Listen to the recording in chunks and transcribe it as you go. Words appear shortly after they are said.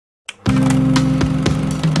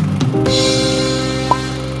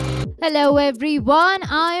Hello everyone,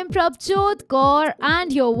 I am Prabjot Kaur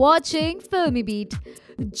and you're watching FilmiBeat.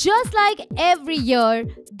 Just like every year,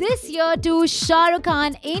 this year too Shahrukh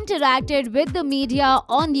Khan interacted with the media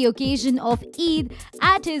on the occasion of Eid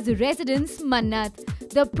at his residence Mannat.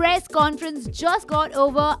 The press conference just got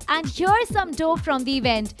over and here's some dope from the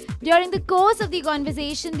event. During the course of the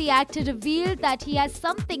conversation, the actor revealed that he has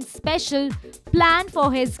something special planned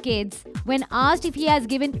for his kids. When asked if he has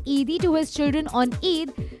given Eid to his children on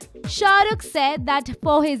Eid, Shahrukh said that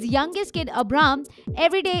for his youngest kid AbRam,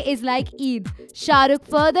 every day is like Eid. Shahrukh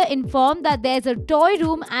further informed that there's a toy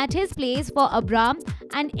room at his place for AbRam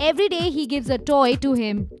and every day he gives a toy to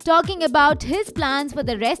him. Talking about his plans for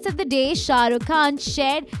the rest of the day, Shahrukh Khan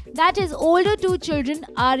shared that his older two children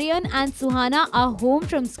Aryan and Suhana are home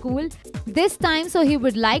from school this time, so he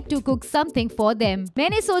would like to cook something for them.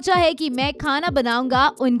 मैंने सोचा है कि मैं खाना बनाऊंगा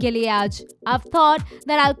उनके लिए आज. I've thought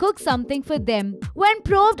that I'll cook something for them. When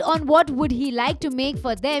probed on what would he like to make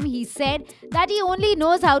for them, he said that he only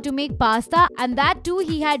knows how to make pasta and that too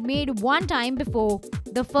he had made one time before.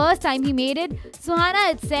 The first time he made it, Suhana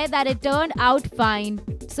had said that it turned out fine.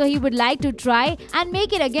 So he would like to try and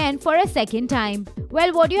make it again for a second time.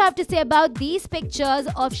 Well, what do you have to say about these pictures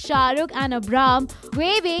of Shahrukh and AbRam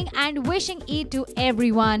waving and wishing Eid to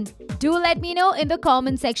everyone? Do let me know in the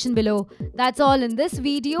comment section below. That's all in this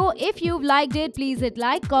video. If you've liked it, please hit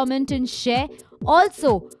like, comment and share.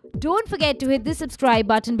 Also, don't forget to hit the subscribe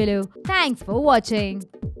button below. Thanks for watching.